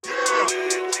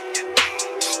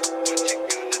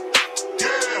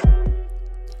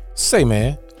Say,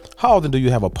 man, how often do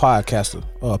you have a podcaster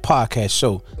or a podcast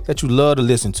show that you love to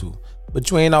listen to, but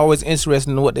you ain't always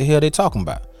interested in what the hell they talking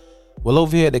about? Well,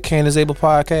 over here at the Cain is Able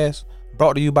podcast,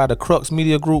 brought to you by the Crux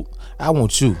Media Group, I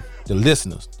want you, the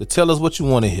listeners, to tell us what you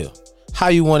want to hear, how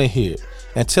you want to hear it,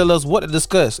 and tell us what to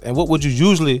discuss and what would you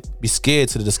usually be scared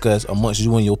to discuss amongst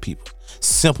you and your people.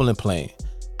 Simple and plain.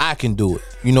 I can do it.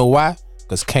 You know why?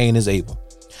 Because Cain is able.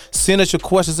 Send us your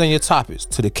questions and your topics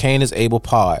to the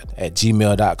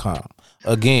CainIsAblePod@gmail.com.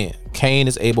 Again,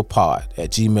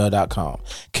 CainIsAblePod@gmail.com.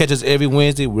 Catch us every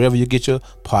Wednesday wherever you get your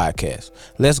podcast.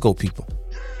 Let's go, people.